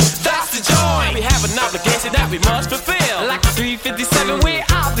 That's the joint. We have an obligation that we must fulfill. Like the 357, we're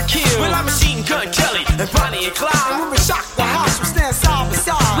out to kill. Well, I'm Machine Gun Kelly and Bonnie and Clyde. When we shock the house, we stand side by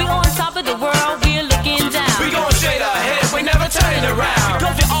side. we on top of the world, we're looking down. We going straight ahead, we never turning around.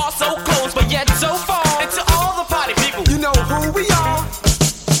 Cause we're all so close, but yet so far. And to all the party people, you know who we are.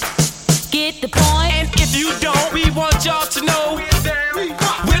 Get the point. And if you don't, we want y'all to know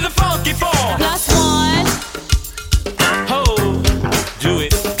we're the funky four. Plus one. Ho, do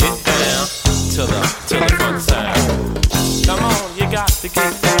it, get down to the funk side. Come on, you got to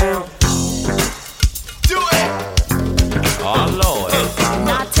get down.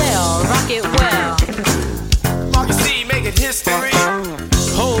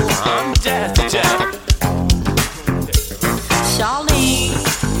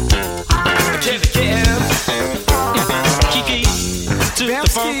 the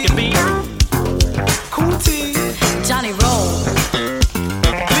funky beat. Cool T. Johnny Roll.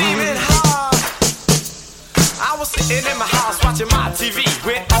 Leaving hard. I was sitting in my house watching my TV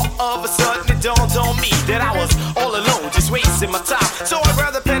when all of a sudden it dawned on me that I was all alone, just wasting my time. So I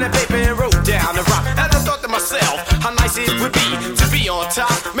grabbed a pen and paper and wrote down a rhyme. And I thought to myself how nice it would be to be on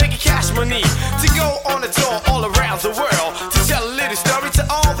top, making cash money, to go on a tour all around the world, to tell a little story to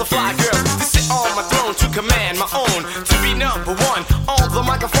all the fly girls, to sit on my throne, to command my own, to be number one on the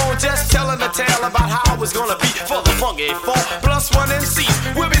microphone, just telling a tale about how it's gonna be for the funky 4+1 MC.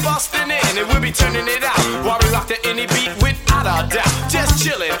 We'll be busting in and we'll be turning it out while we rock to any beat without a doubt. Just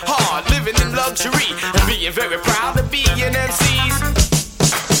chilling hard, living in luxury, and being very proud to be an MC's.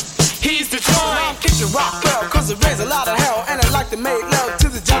 He's the joint. Kitchen rock well, cause it rains a lot of hell. And I like to make love to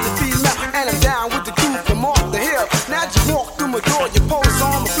the jolly female. And I'm down with the crew from off the hill. Now you walk through my door, you pose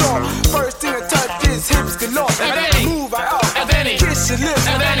on the floor. First thing I touch is hips galore. And then he move right up, and then he kiss your lips,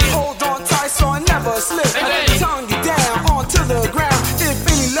 and then he hold on tight so I never slip. And then he tongue you down onto the ground. If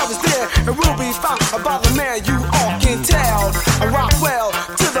any love is there, it will be found. About the man you all can tell. I rock well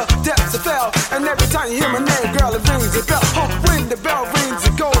to the depths of hell. And every time you hear my name, girl, it rings a bell. Oh, when the bell rings,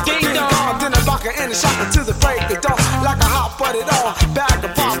 it goes ding dong. Then I rock it in the shop until the break of dawn. Like a hot butted on, bag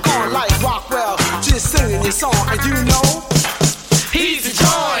of popcorn like Rockwell. Just singing your song, and you know He's the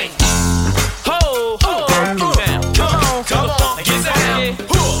joint. Ho, ho, down. Come on, get down.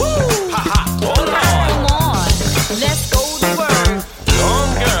 Ha ha, hold on. Come on, let's go to work.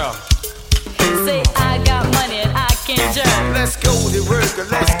 Girl. Say I got money and I can jerk. let's go to work,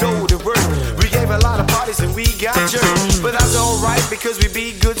 let's go to work. We gave a lot of parties and we got jerked, but that's alright because we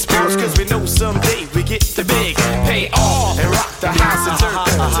be good sports. Cause we know someday we get the big pay off and rock the house and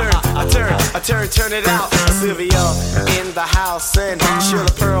turn it out. Sylvia in the house and Sheila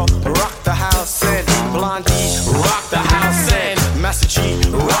Pearl rock the house and Blondie rock the house and Master G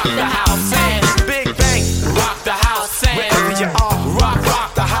rock the house and Big Bang rock the house and wherever you are,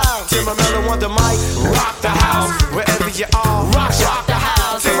 rock the house. Tim Miller on the mic, rock the house. Wherever you are, rock the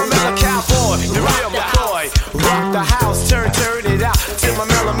house. Tim Miller Cowboy, the real McCoy, rock the house. Turn it out. Tim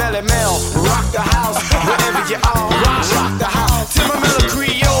Miller Melly Mel, rock the house. Wherever you are, rock the house. Tim Miller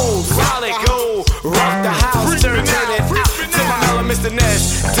Creole, Frolic Go, rock the house. Turn it out. Tim Miller Mr.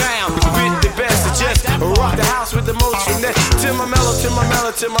 Ness, down with the best. Just rock the house with the most finesse. Tim Miller,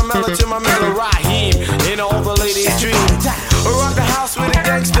 Raheem, in all the ladies' dreams. Rock the house with a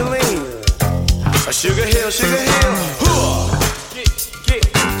gangster lean. Sugar Hill.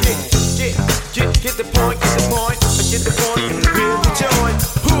 Get the point, feel the joint.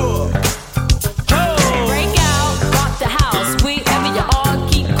 Break out, rock the house, wherever you are,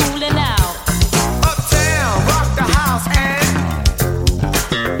 keep cooling out. Uptown, rock the house and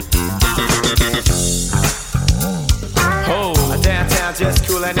downtown just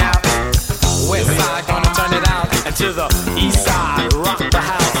cooling out. West side gonna turn it out, and to the east side, rock the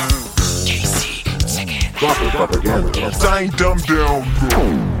house. KC, second. Propaganda. Dang dumb down.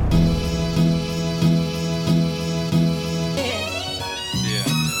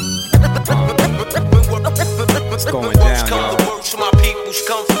 What's going down, y'all? The worst, my peoples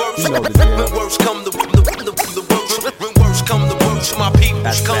come first. You know the deal. When worst come the worst. When worst come the worst, my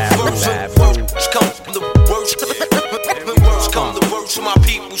peoples come first. When worst come the worst. When worst come the worst, my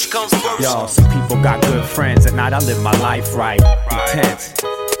peoples come first. Yo, some people got good friends. At night I live my life right, intense.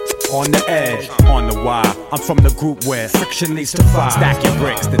 On the edge, on the wire. I'm from the group where friction needs to fire. Stack your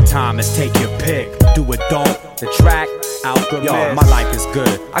bricks, the time is take your pick. Do it, don't. The track, out good. Yo, my life is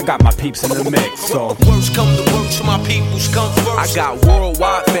good. I got my peeps in the mix, so. Worst come the worst, my peoples come first. I got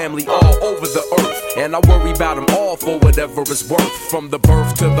worldwide family all over the earth, and I worry about them all for whatever it's worth. From the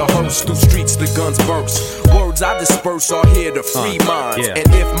birth to the hearse, through streets the guns burst. Words I disperse are here to free minds, and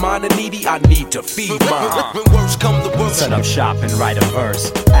if mine are needy, I need to feed mine. When worst come the worst. Set up shop and write a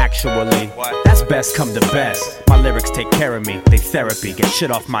verse. Actually, that's best come to best. My lyrics take care of me, they therapy, get shit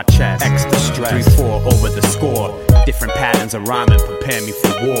off my chest. Extra stress, 3-4 over the score. Different patterns of rhyming prepare me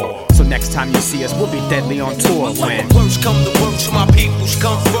for war. So next time you see us, we'll be deadly on tour. When worst come the worst, my peoples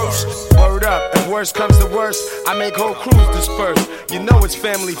come first. Word up, if worst comes to worst, I make whole crews disperse. You know it's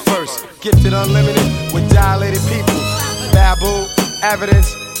family first. Gifted unlimited with dilated people. Babu,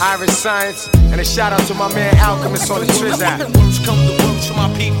 evidence, Irish Science, and a shout out to my man Alchemist on the Trizak. Worst come to worst, my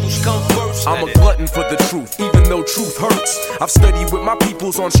peoples come first. I'm a glutton for the truth, even though truth hurts. I've studied with my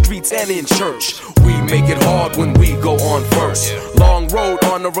peoples on streets and in church. We make it hard when we go on first. Long road,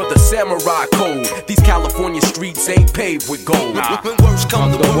 honor of the samurai code. These California streets ain't paved with gold. When worst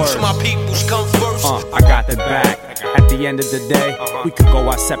come to worst, my peoples come first. I got the back. At the end of the day, we could go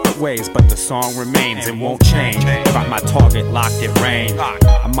our separate ways, but the song remains and won't change. Got my target locked at range.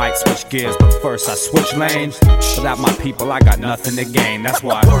 I might switch gears, but first I switch lanes. Without my people, I got nothing to gain. That's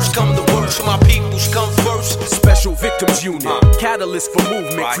why worst come to worst, my peoples come first. Special Victims Unit, catalyst for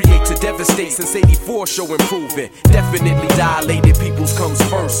movement, create to devastate since '84, show improvement. Definitely dilated peoples comes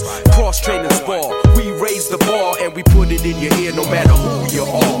first. Cross training spar, we raise the bar and we put it in your ear no matter who you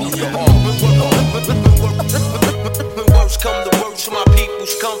are. When worst come to worst, my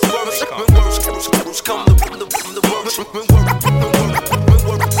peoples come first. When worst come to worst, when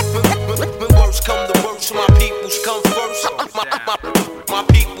worst come to worst, my peoples come first. My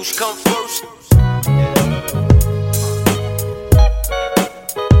peoples come first.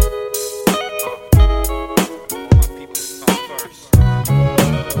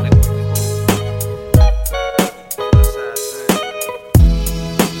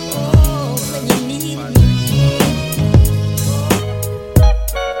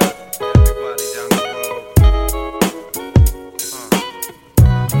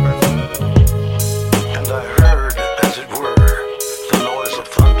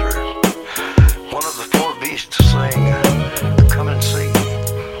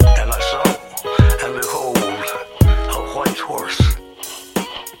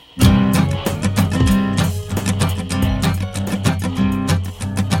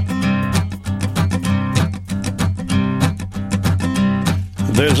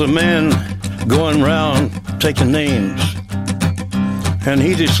 There's a man going round taking names, and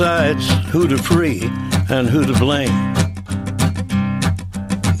he decides who to free and who to blame.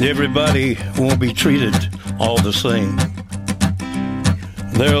 Everybody won't be treated all the same.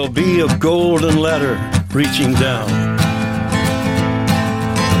 There'll be a golden ladder reaching down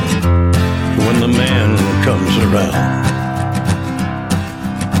when the man comes around.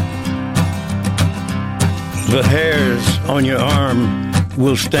 The hairs on your arm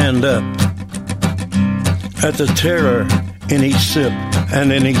will stand up at the terror in each sip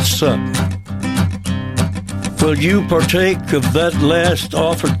and in each sup. Will you partake of that last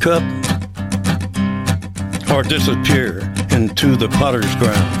offered cup, or disappear into the potter's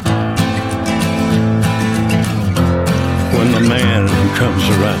ground when the man comes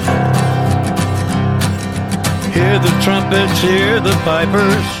around? Hear the trumpets, hear the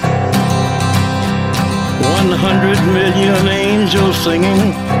pipers, 100 million angels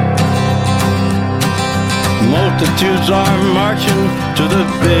singing. Multitudes are marching to the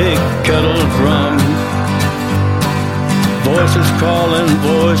big kettle drum. Voices calling,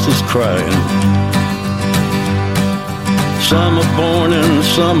 voices crying. Some are born and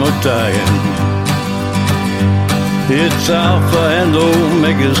some are dying. It's Alpha and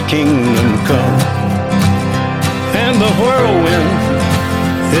Omega's kingdom come. And the whirlwind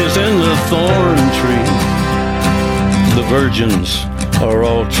is in the thorn tree. The virgins are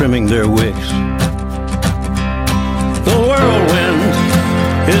all trimming their wicks. The whirlwind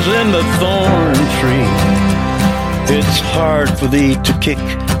is in the thorn tree. It's hard for thee to kick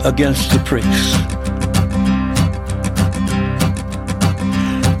against the pricks.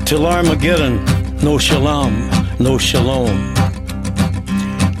 Till Armageddon, no shalom, no shalom.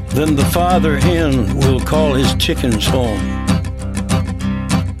 Then the father hen will call his chickens home.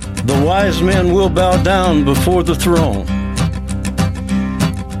 The wise men will bow down before the throne,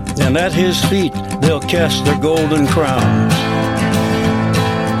 and at his feet they'll cast their golden crowns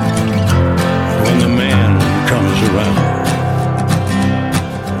when the man comes around.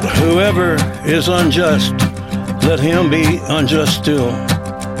 Whoever is unjust, let him be unjust still.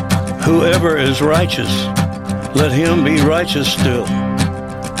 Whoever is righteous, let him be righteous still.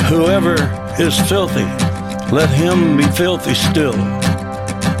 Whoever is filthy, let him be filthy still.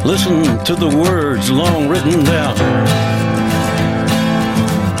 Listen to the words long written down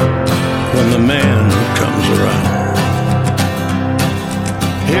when the man comes around.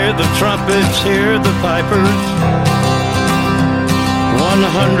 Hear the trumpets, hear the pipers,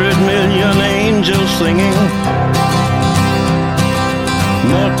 100 million angels singing.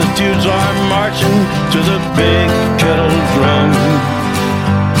 Multitudes are marching to the big kettle drum.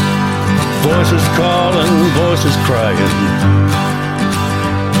 Voices calling, voices crying.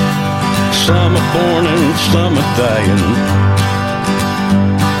 Some are born and some are dying.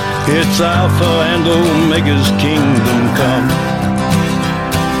 It's Alpha and Omega's kingdom come.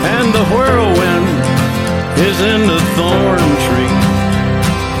 And the whirlwind is in the thorn tree.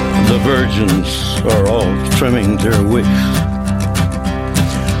 The virgins are all trimming their wicks.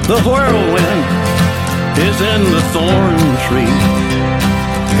 The whirlwind is in the thorn tree.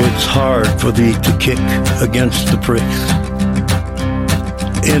 It's hard for thee to kick against the pricks.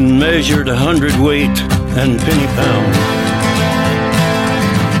 In measured hundredweight and penny pound,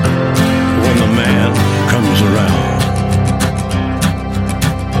 when the man comes around.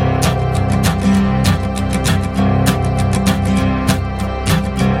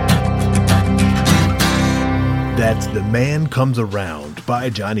 That's The Man Comes Around by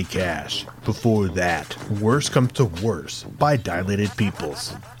Johnny Cash. Before that, Worse Comes to Worse by Dilated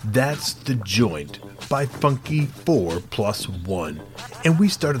Peoples. That's The Joint by Funky 4+1. And we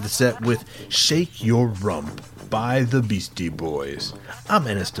started the set with Shake Your Rump by the Beastie Boys. I'm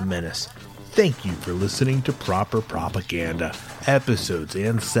Ennis to Menace. Thank you for listening to Proper Propaganda. Episodes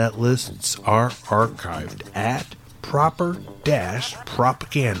and set lists are archived at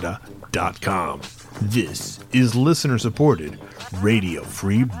proper-propaganda.com. This is listener-supported Radio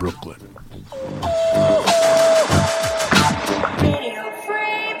Free Brooklyn. Radio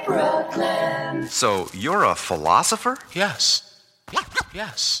Free Brooklyn. So, you're a philosopher? Yes. Yes.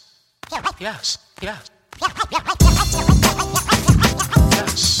 Yes. Yes. Yes.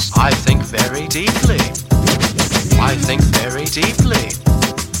 I think very deeply. I think very deeply.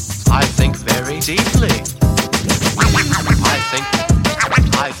 I think very deeply.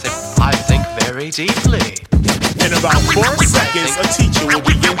 I think very deeply. In about 4 seconds, a teacher will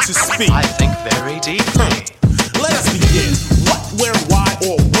begin to speak. I think very deeply. Let us begin. What, where, why,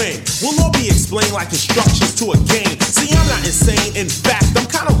 or when will all be explained like instructions to a game. See, I'm not insane. In fact, I'm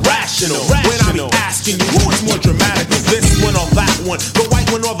kind of rational. When I be asking you, who is more dramatic, this one or that one, the white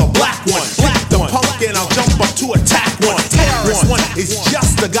one or the black one? Black the punk and I'll jump up to attack one. Terrorist one is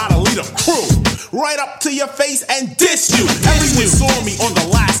just the gotta lead a crew. Right up to your face and diss you. Everyone saw me on the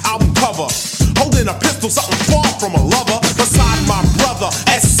last album cover, holding a pistol, something far from a lover. Beside my brother,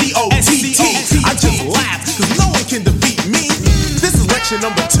 S-C-O-T-T. I just laugh, cause no one can defeat me. This is lecture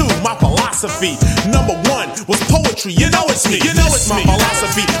number 2, my philosophy. Number 1 was poetry, you know it's me. You know it's my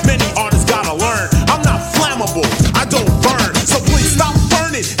philosophy, many artists gotta learn. I'm not flammable, I don't burn. So please stop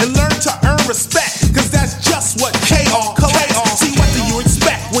burning and learn to earn respect, cause that's just what K.R. collects. See, what do you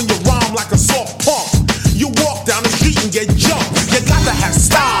expect when you rhyme like a soft punk? You walk down the street and get jumped. You got to have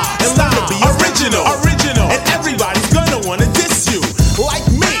style and learn to be original. And everybody's gonna wanna diss you. Like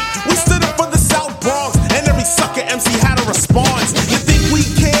me, we stood up for the South Bronx, and every sucker MC had a response. You think we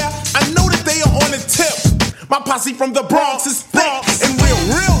care? I know that they are on the tip. My posse from the Bronx is thick. In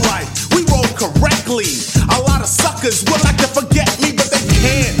real life, we roll correctly. A lot of suckers would like to forget me, but they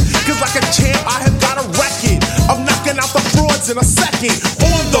can't. Cause like a champ, I have got a record of knocking out the frauds in a second.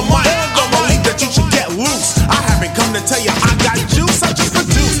 On the mic, I believe that you should get loose. I haven't come to tell you I got juice. I just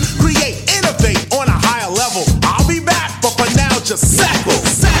produce, create, innovate on a higher level. I'll be back, but for now, just sackle.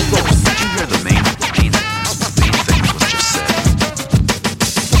 Did you hear the main thing was just said?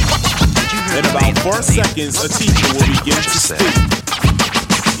 In about 4 seconds, a teacher will begin to speak.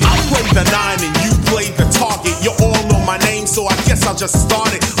 I play the 9 and you play the target. You all know my name, so I guess I'll just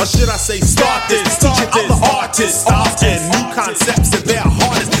start it. Or should I say start this? Teaching other artists and new concepts that they're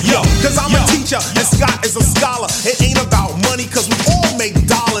hardest. Yo, cause I'm a teacher and Scott is a scholar. It ain't about money, cause we all make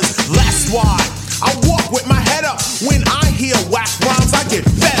dollars. That's why I walk with my head up. When I hear whack rhymes, I get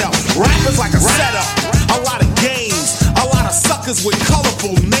fed up. Rappers like a setup, a lot of games, a lot of suckers with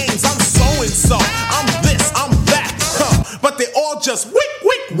colorful names. I'm so-and-so, I'm this, I'm that, but they all just whack.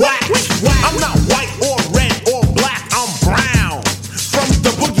 I'm not white or red or black, I'm brown. From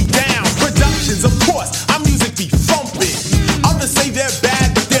the boogie down, productions, of course, our music be thumping. Others say they're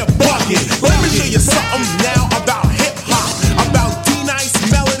bad, but they're bugging. Let me show you something now about hip-hop, about D-Nice,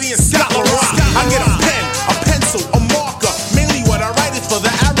 Melody, and Scott LaRock. I get a pen, a pencil, a marker. Mainly what I write is for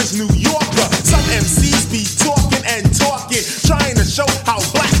the average New Yorker. Some MCs be talking and talking, trying to show how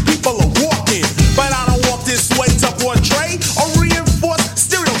black people are walking. But I don't walk this way to portray or reinforce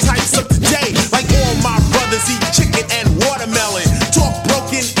stereotypes of today. Like all my brothers eat chicken and watermelon, talk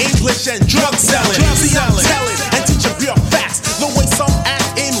broken English and drug selling. See, I'm telling and teaching pure facts. The way some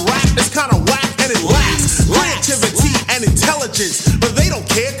act in rap is kinda whack and it lacks creativity and intelligence, but they don't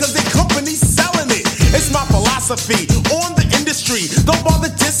care cause their company's selling it. It's my philosophy on the industry. Don't bother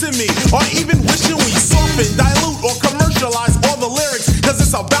dissing me or even wishing we soften, dilute, or commercialize all the lyrics, cause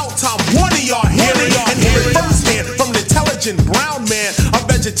it's about time one of y'all hear it and hear it firsthand from an intelligent brown man. A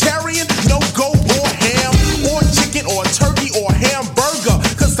vegetarian, no goat or ham or chicken or turkey or hamburger,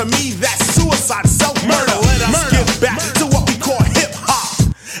 cause to me that's suicide, self-murder. Let us get back to what we call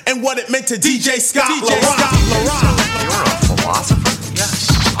hip-hop and what it meant to DJ Scott LaRock. You're a philosopher? Yes,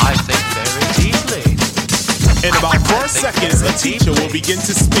 I think very deeply. In about 4 seconds, a teacher will begin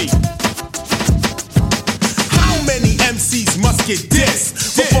to speak. How many MCs must get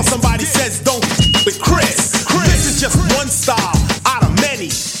dissed before somebody says don't with Chris? This is just one style out of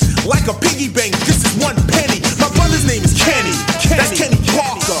many. Like a piggy bank, this is 1 penny. My brother's name is Kenny. That's Kenny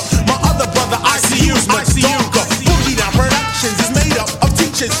Parker. My other brother, ICU, is much darker. Boogie Down Productions is made up of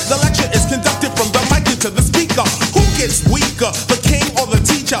teachers. The lecture is conducted from the mic into the speaker. Who gets weaker, the king or the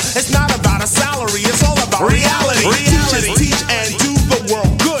teacher? It's not about a salary, it's all about reality. Teachers teach and do the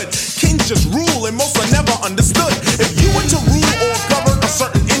world good. Kings just rule and most are never understood. If you were to rule or govern a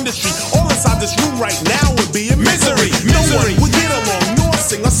certain industry, all inside this room right now would be in misery. No one would get along nor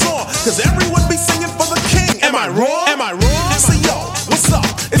sing a song, cause everyone be singing for the king. Am I wrong? Am I wrong? So yo, what's up?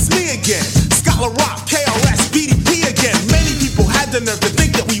 It's me again, Scott LaRock, KRS, BDP again. Many people had the nerve to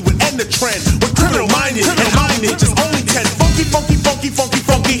think that we would end the trend. We're criminal-minded and minded, just only 10 funky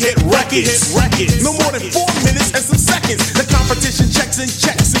hit records. No more than 4 minutes and some seconds. The competition checks and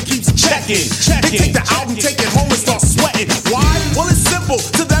keeps checking. They take the album, take it home and start sweating. Why? Well, it's simple.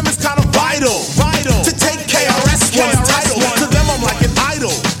 To them it's kind of vital to take KRS One's title. To them I'm like an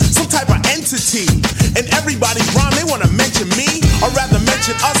idol, some type of entity. And everybody's rhyme, they wanna mention me, or rather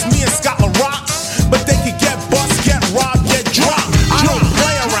mention us, me and Scott LaRock. But they could get bust, get robbed, get dropped. I don't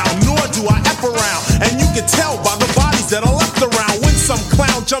play around, nor do I F around. And you can tell by the bodies that are left around when some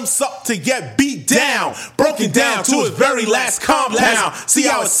clown jumps up to get beat down, broken down to his very last compound. See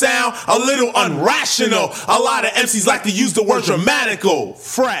how it sound? A little unrational. A lot of MCs like to use the word dramatical.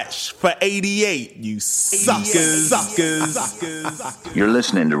 Fresh for 88, you suckers. You're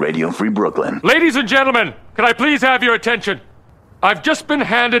listening to Radio Free Brooklyn. Ladies and gentlemen, can I please have your attention? I've just been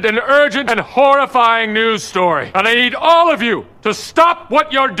handed an urgent and horrifying news story, and I need all of you to stop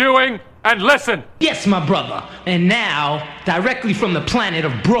what you're doing and listen. Yes, my brother. And now, directly from the planet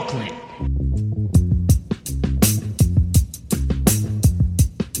of Brooklyn.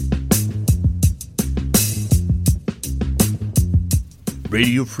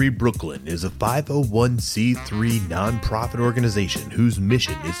 Radio Free Brooklyn is a 501c3 nonprofit organization whose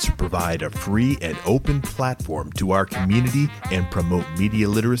mission is to provide a free and open platform to our community and promote media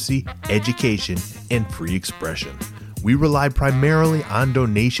literacy, education, and free expression. We rely primarily on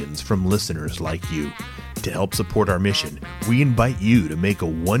donations from listeners like you. To help support our mission, we invite you to make a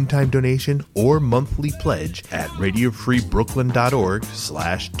one-time donation or monthly pledge at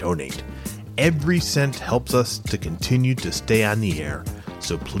radiofreebrooklyn.org/donate. Every cent helps us to continue to stay on the air.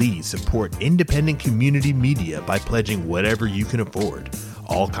 So please support independent community media by pledging whatever you can afford.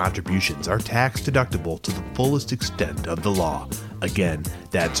 All contributions are tax deductible to the fullest extent of the law. Again,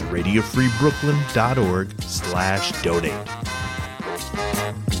 that's radiofreebrooklyn.org/donate.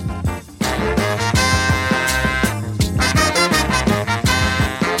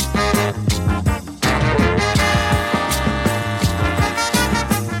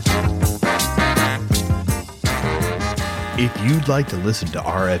 If you'd like to listen to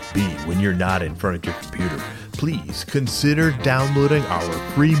RFB when you're not in front of your computer, please consider downloading our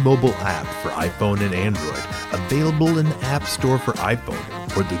free mobile app for iPhone and Android, available in the App Store for iPhone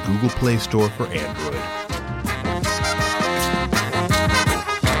or the Google Play Store for Android.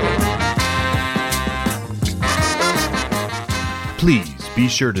 Please be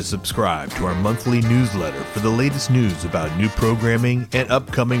sure to subscribe to our monthly newsletter for the latest news about new programming and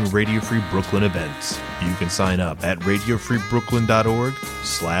upcoming Radio Free Brooklyn events. You can sign up at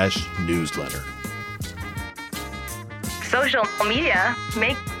radiofreebrooklyn.org/newsletter. Social media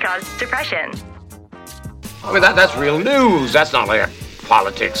may cause depression. I mean, that's real news. That's not like a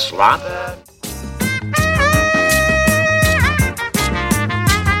politics slop.